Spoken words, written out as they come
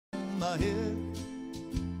my head.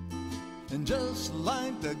 And just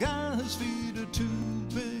like the guy, his feet are too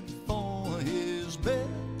big for his bed.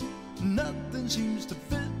 Nothing seems to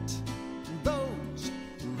fit. Those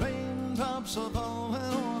raindrops are falling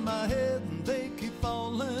on my head, and they keep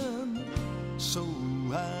falling. So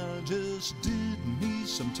I just did me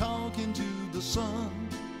some talking to the sun.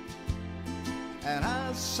 And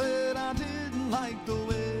I said I didn't like the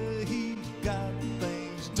way he got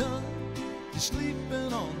things done. He's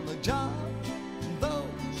sleeping on the job.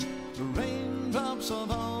 Those raindrops are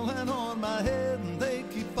falling on my head, and they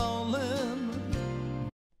keep falling.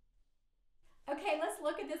 Okay, let's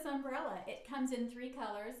look at this umbrella. It comes in 3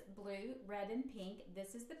 colors, blue, red, and pink.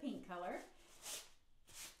 This is the pink color.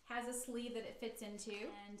 Has a sleeve that it fits into,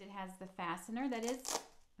 and it has the fastener that is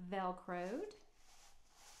Velcroed.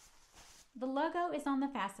 The logo is on the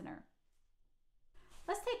fastener.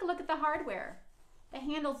 Let's take a look at the hardware. The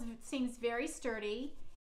handle seems very sturdy.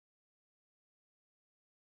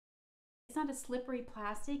 It's not a slippery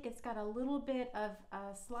plastic. It's got a little bit of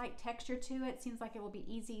a slight texture to it. Seems like it will be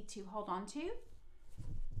easy to hold on to.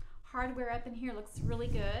 Hardware up in here looks really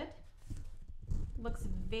good. Looks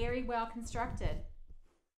very well constructed.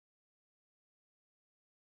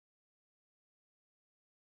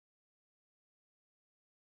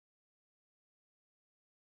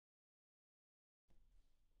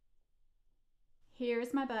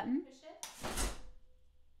 Here's my button.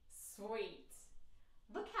 Sweet.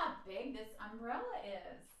 Look how big this umbrella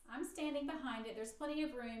is. I'm standing behind it. There's plenty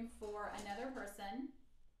of room for another person.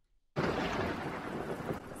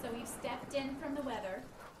 So we've stepped in from the weather.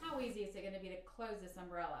 How easy is it going to be to close this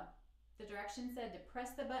umbrella? The directions said to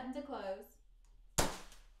press the button to close.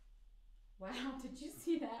 Wow, did you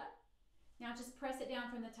see that? Now just press it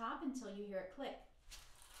down from the top until you hear it click.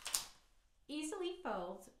 Easily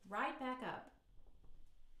folds right back up.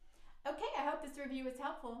 Okay, I hope this review was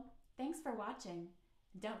helpful. Thanks for watching.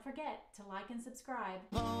 Don't forget to like and subscribe.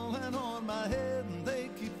 Falling on my head, and they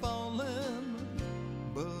keep falling.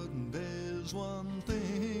 But there's one thing